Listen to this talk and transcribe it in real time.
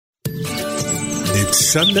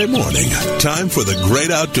It's Sunday morning. Time for the great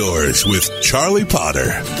outdoors with Charlie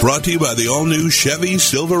Potter. Brought to you by the all-new Chevy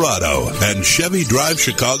Silverado and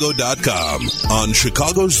ChevyDriveChicago.com on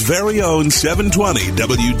Chicago's very own 720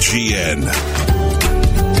 WGN.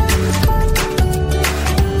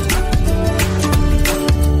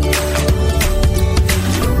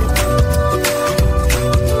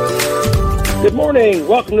 Good morning.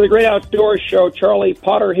 Welcome to the Great Outdoors Show. Charlie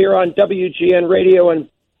Potter here on WGN Radio, and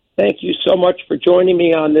thank you so much for joining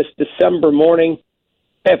me on this December morning.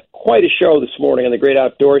 I have quite a show this morning on the Great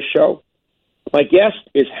Outdoors Show. My guest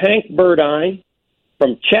is Hank Burdine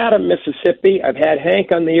from Chatham, Mississippi. I've had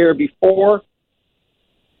Hank on the air before.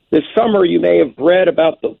 This summer, you may have read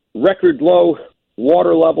about the record low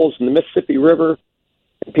water levels in the Mississippi River.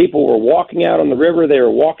 And people were walking out on the river. They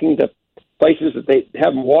were walking to places that they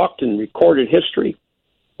haven't walked in recorded history.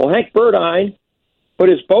 Well, Hank Burdine put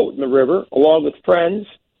his boat in the river along with friends,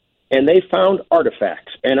 and they found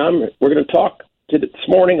artifacts. And we're going to talk this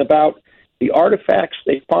morning about the artifacts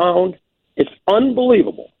they found. It's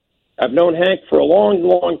unbelievable. I've known Hank for a long,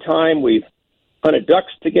 long time. We've hunted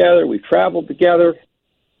ducks together. We've traveled together.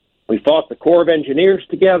 We fought the Corps of Engineers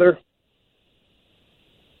together.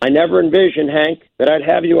 I never envisioned, Hank, that I'd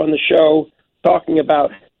have you on the show talking about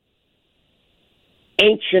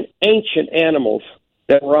ancient animals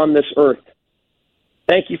that were on this earth.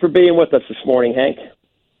 Thank you for being with us this morning, Hank.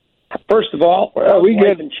 First of all, we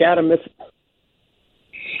get in Chatham, Mississippi.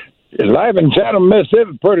 Life in Chatham,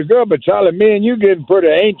 Mississippi, pretty good, but Charlie, me and you getting pretty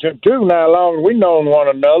ancient too now. Long as we known one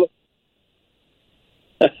another.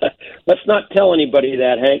 Let's not tell anybody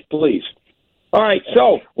that, Hank, please. All right,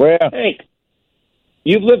 so Hank,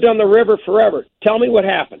 you've lived on the river forever. Tell me what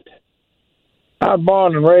happened. I was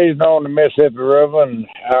born and raised on the Mississippi River, and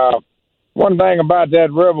one thing about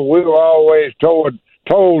that river, we were always told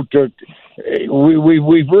to.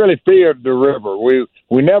 We've really feared the river.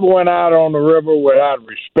 We never went out on the river without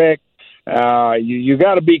respect. You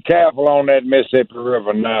got to be careful on that Mississippi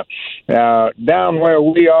River. Now, down where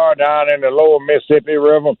we are, down in the lower Mississippi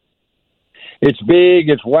River, it's big,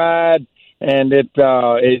 it's wide, and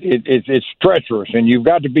it's treacherous, and you've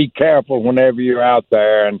got to be careful whenever you're out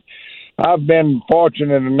there. And I've been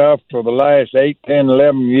fortunate enough for the last 8, 10,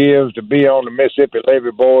 11 years to be on the Mississippi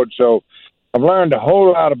Levee Board, so I've learned a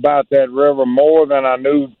whole lot about that river, more than I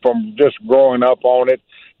knew from just growing up on it,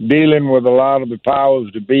 dealing with a lot of the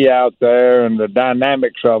powers to be out there and the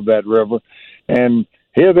dynamics of that river. And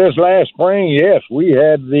here this last spring, yes, we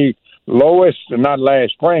had the lowest, not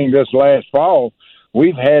last spring, this last fall,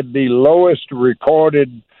 we've had the lowest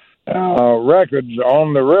recorded records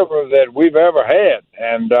on the river that we've ever had.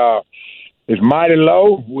 And it's mighty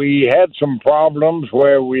low. We had some problems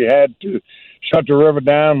where we had to shut the river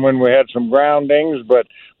down when we had some groundings, but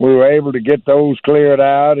we were able to get those cleared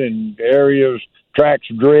out and areas, tracks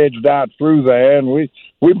dredged out through there, and we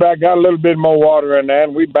got a little bit more water in there,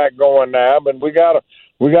 and we back going now. But we got a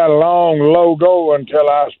long, low go until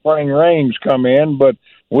our spring rains come in, but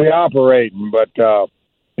we operating. But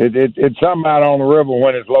it's something out on the river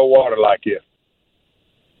when it's low water like this.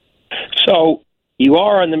 So you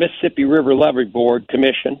are on the Mississippi River Levee Board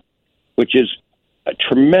Commission, which is a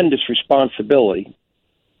tremendous responsibility.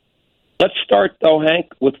 Let's start, though,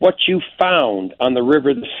 Hank, with what you found on the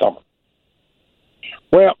river this summer.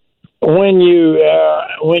 Well, when you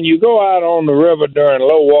go out on the river during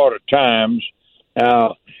low water times,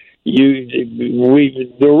 the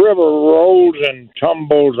river rolls and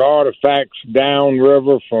tumbles artifacts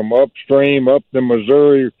downriver from upstream, up the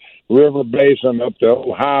Missouri River Basin, up the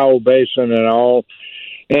Ohio Basin and all.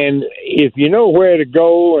 And if you know where to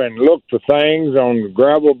go and look for things on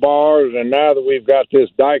gravel bars, and now that we've got this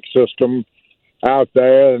dike system out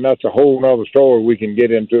there, and that's a whole other story we can get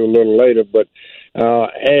into a little later, but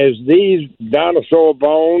as these dinosaur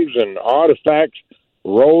bones and artifacts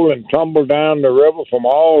roll and tumble down the river from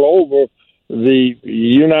all over the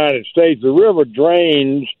United States, the river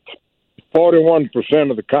drains 41%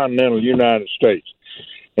 of the continental United States.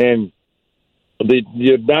 And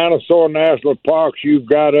the dinosaur national parks you've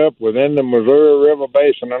got up within the Missouri River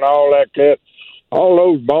Basin and all that, all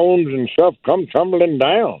those bones and stuff come tumbling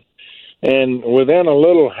down. And within a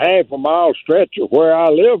little half a mile stretch of where I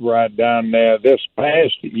live right down there this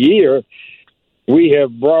past year, we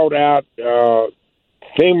have brought out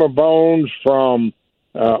femur bones from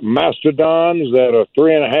mastodons that are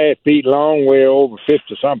 3.5 feet long, weigh over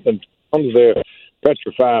 50-something tons. They're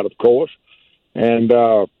petrified, of course. And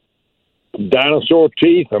dinosaur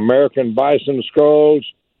teeth, American bison skulls,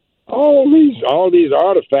 all these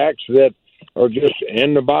artifacts that are just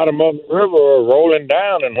in the bottom of the river or rolling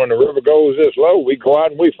down, and when the river goes this low, we go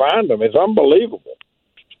out and we find them. It's unbelievable.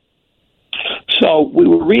 So we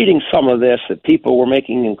were reading some of this, that people were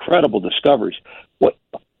making incredible discoveries.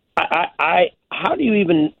 How do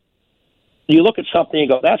you look at something and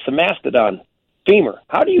go, that's the mastodon femur?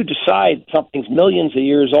 How do you decide something's millions of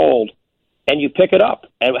years old and you pick it up?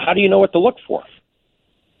 And how do you know what to look for?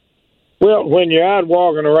 Well, when you're out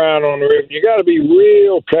walking around on the river, you got to be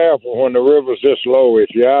real careful when the river's this low. If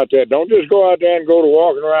you're out there, don't just go out there and go to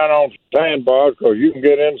walking around on sandbars, because you can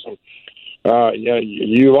get in some.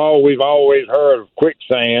 We've always heard of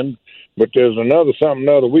quicksand, but there's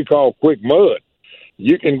something we call quick mud.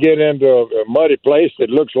 You can get into a muddy place that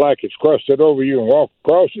looks like it's crusted over you and walk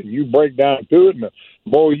across it, and you break down through it, and the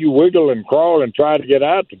more you wiggle and crawl and try to get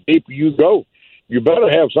out, the deeper you go. You better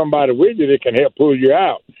have somebody with you that can help pull you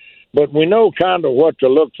out. But we know kind of what to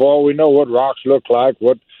look for. We know what rocks look like,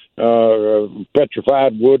 what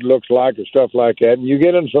petrified wood looks like, and stuff like that. And you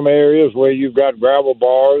get in some areas where you've got gravel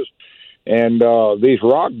bars and these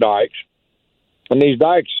rock dikes, and these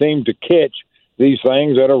dikes seem to catch these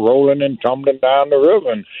things that are rolling and tumbling down the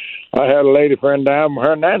river. And I had a lady friend down in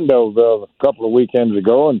Hernando a couple of weekends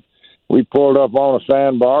ago, and we pulled up on a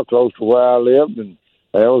sandbar close to where I lived, and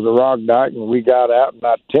there was a rock dike, and we got out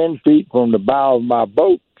about 10 feet from the bow of my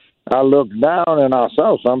boat. I looked down, and I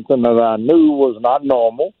saw something that I knew was not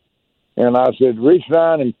normal, and I said, reach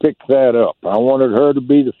down and pick that up. I wanted her to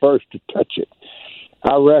be the first to touch it.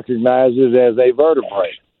 I recognized it as a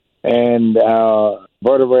vertebrae, and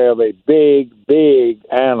vertebrae of a big, big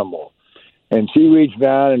animal. And she reached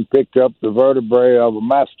down and picked up the vertebrae of a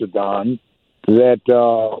mastodon that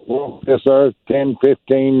walked this earth 10,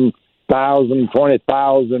 15,000,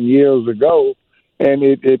 20,000 years ago, and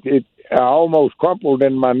it I almost crumpled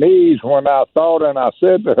in my knees when I thought, and I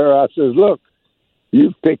said to her, I says, look,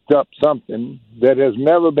 you've picked up something that has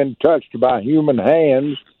never been touched by human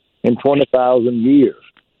hands in 20,000 years.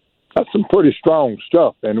 That's some pretty strong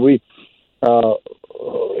stuff, and we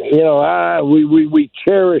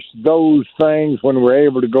cherish those things when we're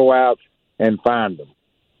able to go out and find them.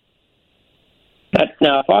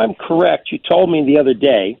 Now, if I'm correct, you told me the other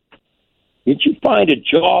day, did you find a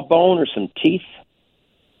jawbone or some teeth?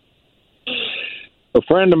 A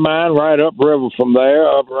friend of mine right upriver from there,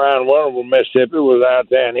 up around Winnable, Mississippi, was out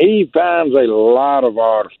there, and he finds a lot of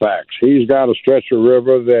artifacts. He's got a stretch of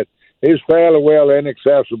river that is fairly well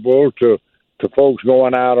inaccessible to folks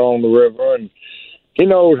going out on the river, and he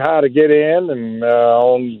knows how to get in and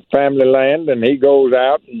on family land, and he goes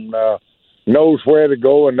out and knows where to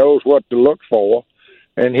go and knows what to look for.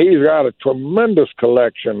 And he's got a tremendous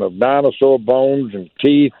collection of dinosaur bones and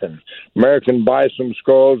teeth and American bison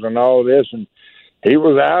skulls and all this. And he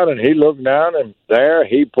was out and he looked down, and there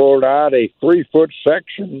he pulled out a 3-foot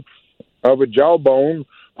section of a jawbone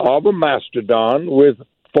of a mastodon with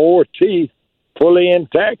 4 teeth fully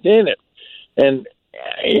intact in it. And,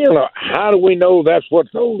 how do we know that's what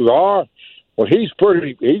those are? Well, he's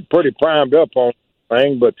pretty primed up on the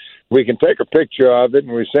thing, but we can take a picture of it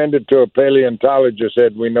and we send it to a paleontologist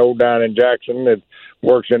that we know down in Jackson that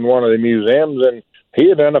works in one of the museums, and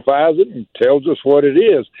he identifies it and tells us what it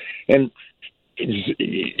is. And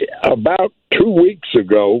about 2 weeks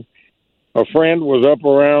ago, a friend was up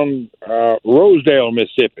around Rosedale,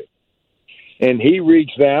 Mississippi, and he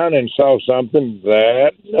reached down and saw something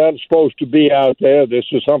that's supposed to be out there. This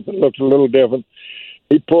is something that looks a little different.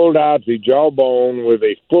 He pulled out the jawbone with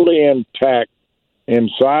a fully intact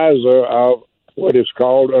incisor of what is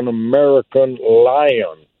called an American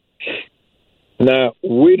lion. Now,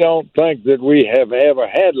 we don't think that we have ever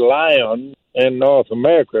had lions in North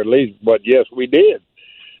America, at least, but yes, we did.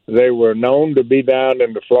 They were known to be down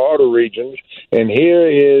in the Florida regions, and here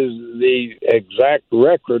is the exact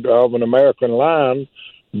record of an American lion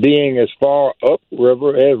being as far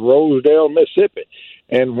upriver as Rosedale, Mississippi.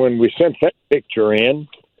 And when we sent that picture in,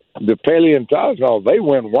 the paleontologists, they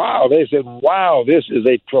went wild. They said, wow, this is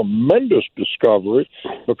a tremendous discovery,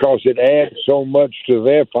 because it adds so much to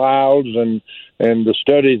their files and the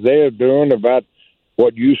studies they're doing about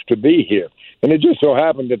what used to be here. And it just so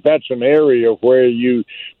happened that that's an area where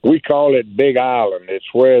we call it Big Island.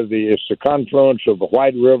 It's where it's the confluence of the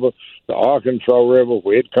White River, the Arkansas River,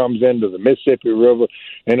 where it comes into the Mississippi River,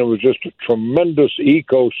 and it was just a tremendous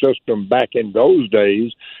ecosystem back in those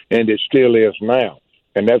days, and it still is now.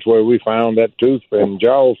 And that's where we found that tooth and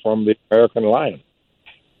jaw from the American lion.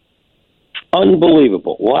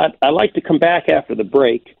 Unbelievable. Well, I'd like to come back after the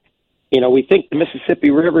break. We think the Mississippi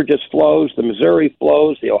River just flows, the Missouri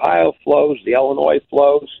flows, the Ohio flows, the Illinois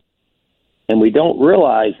flows, and we don't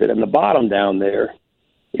realize that in the bottom down there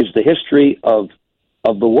is the history of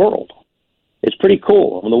the world. It's pretty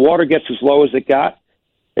cool. When the water gets as low as it got,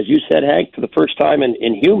 as you said, Hank, for the first time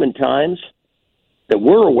in human times that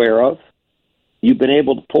we're aware of, you've been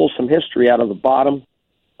able to pull some history out of the bottom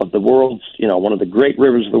of the world's, one of the great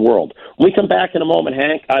rivers of the world. When we come back in a moment,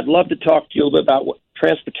 Hank, I'd love to talk to you a little bit about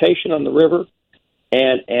transportation on the river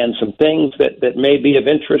and some things that may be of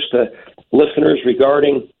interest to listeners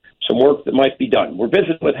regarding some work that might be done. We're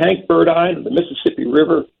visiting with Hank Burdine of the Mississippi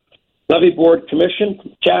River Levee Board Commission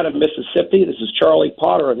from Chatham, Mississippi. This is Charlie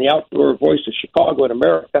Potter on the Outdoor Voice of Chicago in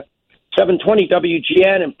America, 720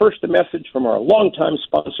 WGN. And first, a message from our longtime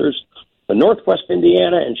sponsors, the Northwest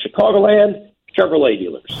Indiana and Chicagoland Chevrolet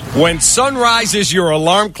dealers. When sunrise is your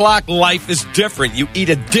alarm clock, life is different. You eat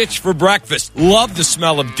a ditch for breakfast. Love the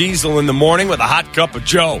smell of diesel in the morning with a hot cup of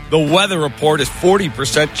Joe. The weather report is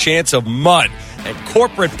 40% chance of mud. And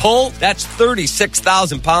corporate pull, that's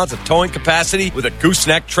 36,000 pounds of towing capacity with a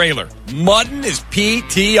gooseneck trailer. Muddin' is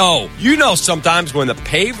PTO. You know sometimes when the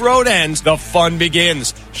paved road ends, the fun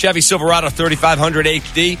begins. Chevy Silverado 3500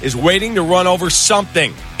 HD is waiting to run over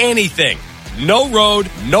something, anything. No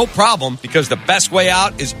road, no problem, because the best way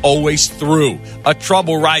out is always through. A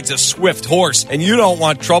trouble rides a swift horse, and you don't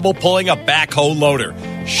want trouble pulling a backhoe loader.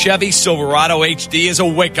 Chevy Silverado HD is a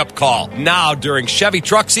wake-up call. Now, during Chevy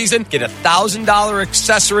truck season, get a $1,000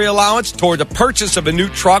 accessory allowance toward the purchase of a new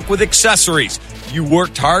truck with accessories. You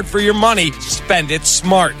worked hard for your money, spend it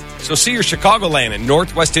smart. So see your Chicagoland and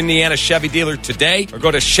Northwest Indiana Chevy dealer today or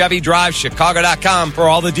go to ChevyDriveChicago.com for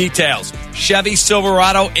all the details. Chevy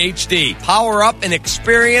Silverado HD. Power up and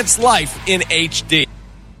experience life in HD.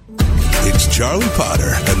 It's Charlie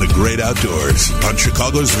Potter and the Great Outdoors on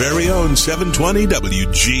Chicago's very own 720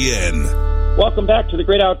 WGN. Welcome back to the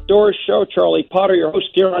Great Outdoors Show. Charlie Potter, your host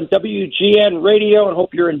here on WGN Radio, and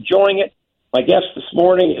hope you're enjoying it. My guest this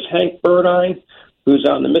morning is Hank Burdine, who's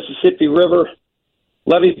on the Mississippi River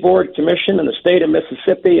Levee Board Commission in the state of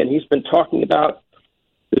Mississippi, and he's been talking about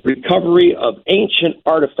the recovery of ancient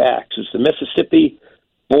artifacts as the Mississippi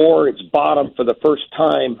bore its bottom for the first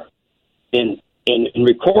time in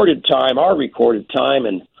recorded time, our recorded time,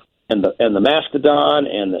 and the mastodon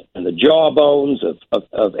and the jawbones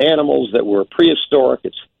of animals that were prehistoric.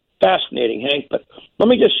 It's fascinating, Hank. But let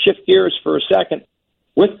me just shift gears for a second.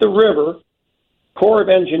 With the river, Corps of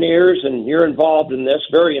Engineers, and you're involved in this,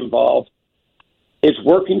 very involved, is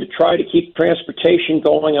working to try to keep transportation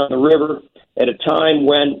going on the river at a time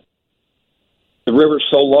when the river's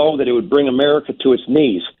so low that it would bring America to its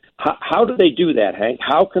knees. How do they do that, Hank?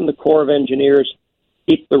 How can the Corps of Engineers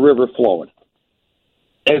keep the river flowing?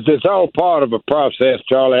 It's all part of a process,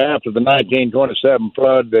 Charlie. After the 1927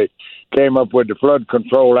 flood, they came up with the Flood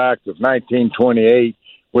Control Act of 1928,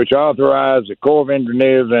 which authorized the Corps of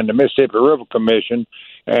Engineers and the Mississippi River Commission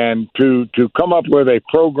and to come up with a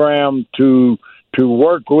program to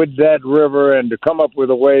work with that river and to come up with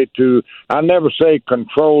a way to, I never say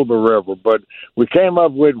control the river, but we came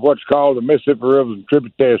up with what's called the Mississippi Rivers and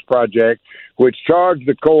Tributaries Project, which charged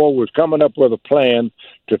the Corps with coming up with a plan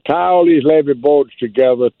to tie all these levee boards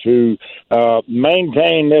together to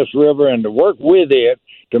maintain this river and to work with it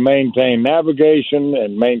to maintain navigation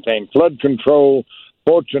and maintain flood control,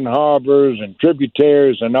 ports and harbors and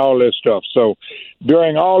tributaries and all this stuff. So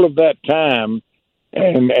during all of that time,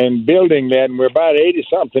 and building that, and we're about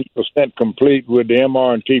 80-something% complete with the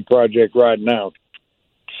MR&T project right now.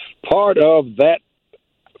 Part of that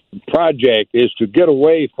project is to get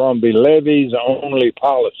away from the levees-only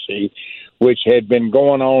policy, which had been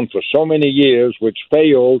going on for so many years, which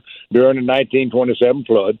failed during the 1927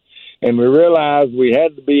 flood. And we realized we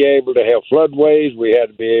had to be able to have floodways, we had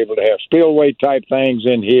to be able to have spillway-type things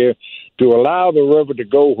in here to allow the river to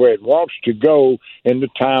go where it wants to go in the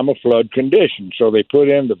time of flood conditions. So they put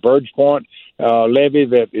in the Burge Point levee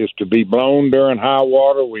that is to be blown during high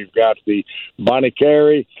water. We've got the Bonnie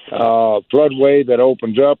Carey floodway that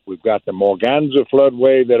opens up. We've got the Morganza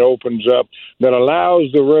floodway that opens up that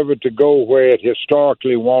allows the river to go where it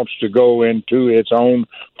historically wants to go into its own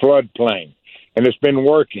floodplain. And it's been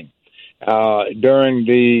working. During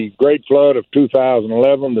the Great Flood of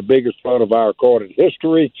 2011, the biggest flood of our recorded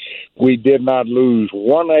history, we did not lose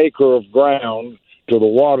 1 acre of ground to the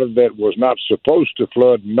water that was not supposed to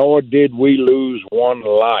flood, nor did we lose one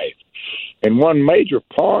life. And one major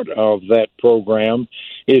part of that program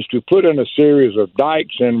is to put in a series of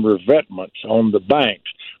dikes and revetments on the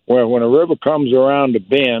banks, where when a river comes around a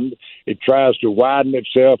bend, it tries to widen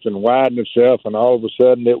itself, and all of a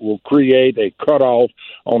sudden it will create a cutoff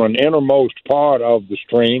on an innermost part of the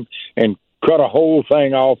stream and cut a whole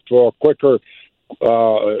thing off for a quicker,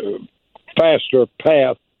 faster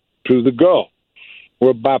path to the Gulf.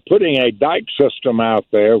 Well, by putting a dike system out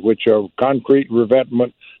there, which are concrete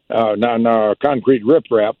revetment, concrete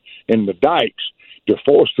riprap in the dikes, to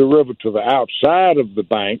force the river to the outside of the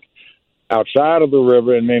bank, outside of the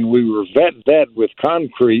river, and then we revet that with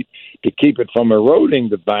concrete to keep it from eroding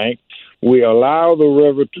the bank. We allow the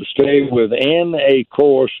river to stay within a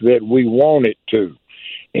course that we want it to.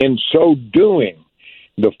 In so doing,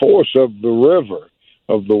 the force of the river,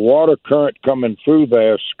 of the water current coming through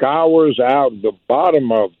there, scours out the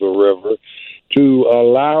bottom of the river to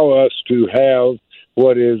allow us to have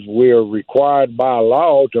what is we are required by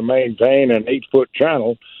law to maintain an 8-foot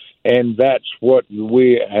channel, and that's what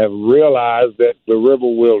we have realized that the river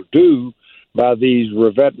will do by these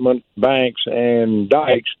revetment banks and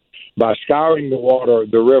dikes. By scouring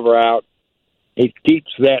the river out, it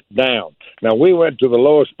keeps that down. Now, we went to the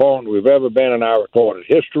lowest point we've ever been in our recorded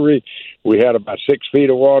history. We had about 6 feet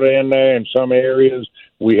of water in there in some areas.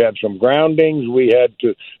 We had some groundings. We had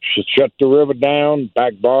to shut the river down,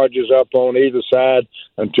 back barges up on either side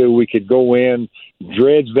until we could go in,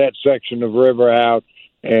 dredge that section of river out,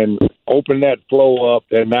 and open that flow up,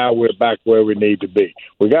 and now we're back where we need to be.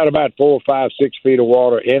 We got about 4, 5, 6 feet of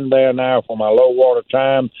water in there now from our low water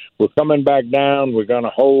time. We're coming back down. We're going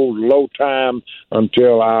to hold low time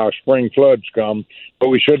until our spring floods come, but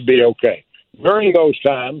we should be okay. During those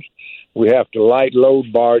times, we have to light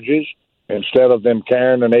load barges. Instead of them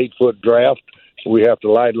carrying an 8-foot draft, we have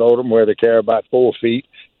to light load them where they carry about 4 feet,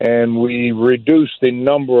 and we reduce the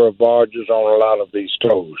number of barges on a lot of these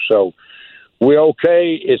tows. So we're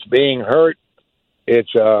okay. It's being hurt.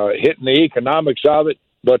 It's hitting the economics of it,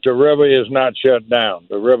 but the river is not shut down.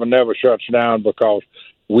 The river never shuts down because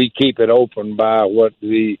we keep it open by what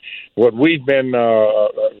we've been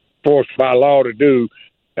forced by law to do,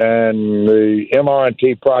 and the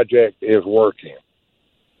MRNT project is working.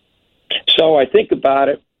 So I think about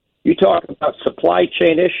it. You talk about supply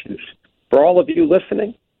chain issues. For all of you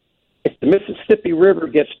listening, if the Mississippi River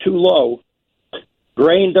gets too low,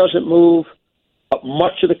 grain doesn't move,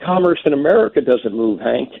 much of the commerce in America doesn't move,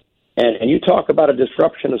 Hank. And you talk about a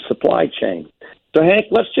disruption of supply chain. So, Hank,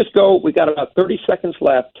 let's just go. We got about 30 seconds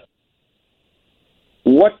left.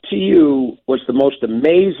 What to you was the most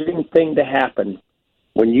amazing thing to happen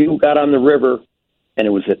when you got on the river, and it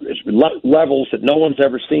was at levels that no one's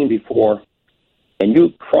ever seen before, and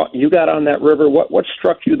you got on that river? What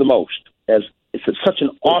struck you the most? As it's such an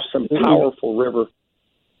awesome, powerful river.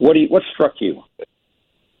 What struck you?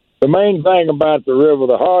 The main thing about the river,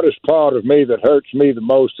 the hardest part of me that hurts me the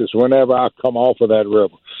most is whenever I come off of that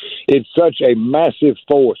river. It's such a massive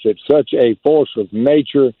force. It's such a force of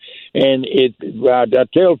nature. And I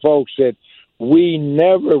tell folks that we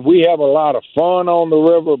have a lot of fun on the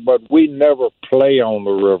river, but we never play on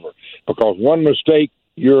the river because one mistake,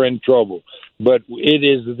 you're in trouble. But it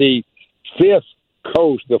is the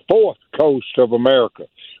fourth coast of America.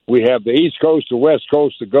 We have the East Coast, the West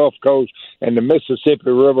Coast, the Gulf Coast, and the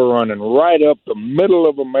Mississippi River running right up the middle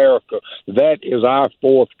of America. That is our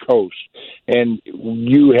fourth coast. And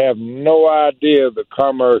you have no idea the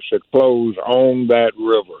commerce that flows on that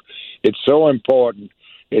river. It's so important.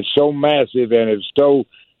 It's so massive, and it's so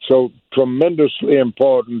tremendously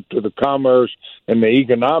important to the commerce and the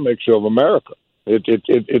economics of America.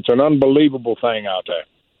 It's an unbelievable thing out there.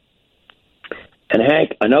 And,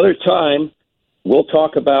 Hank, another time, we'll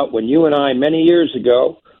talk about when you and I, many years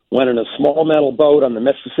ago, went in a small metal boat on the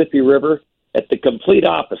Mississippi River at the complete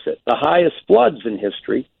opposite, the highest floods in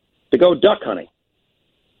history, to go duck hunting.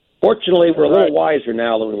 Fortunately, we're a little wiser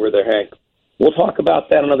now than we were there, Hank. We'll talk about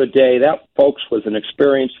that another day. That, folks, was an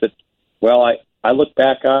experience that, well, I look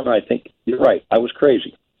back on and I think, you're right, I was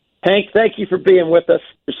crazy. Hank, thank you for being with us.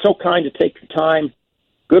 You're so kind to take your time.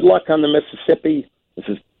 Good luck on the Mississippi. This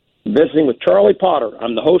is Visiting with Charlie Potter.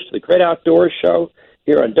 I'm the host of the Great Outdoors Show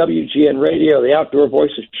here on WGN Radio, the outdoor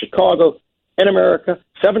voice of Chicago and America,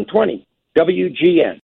 720 WGN.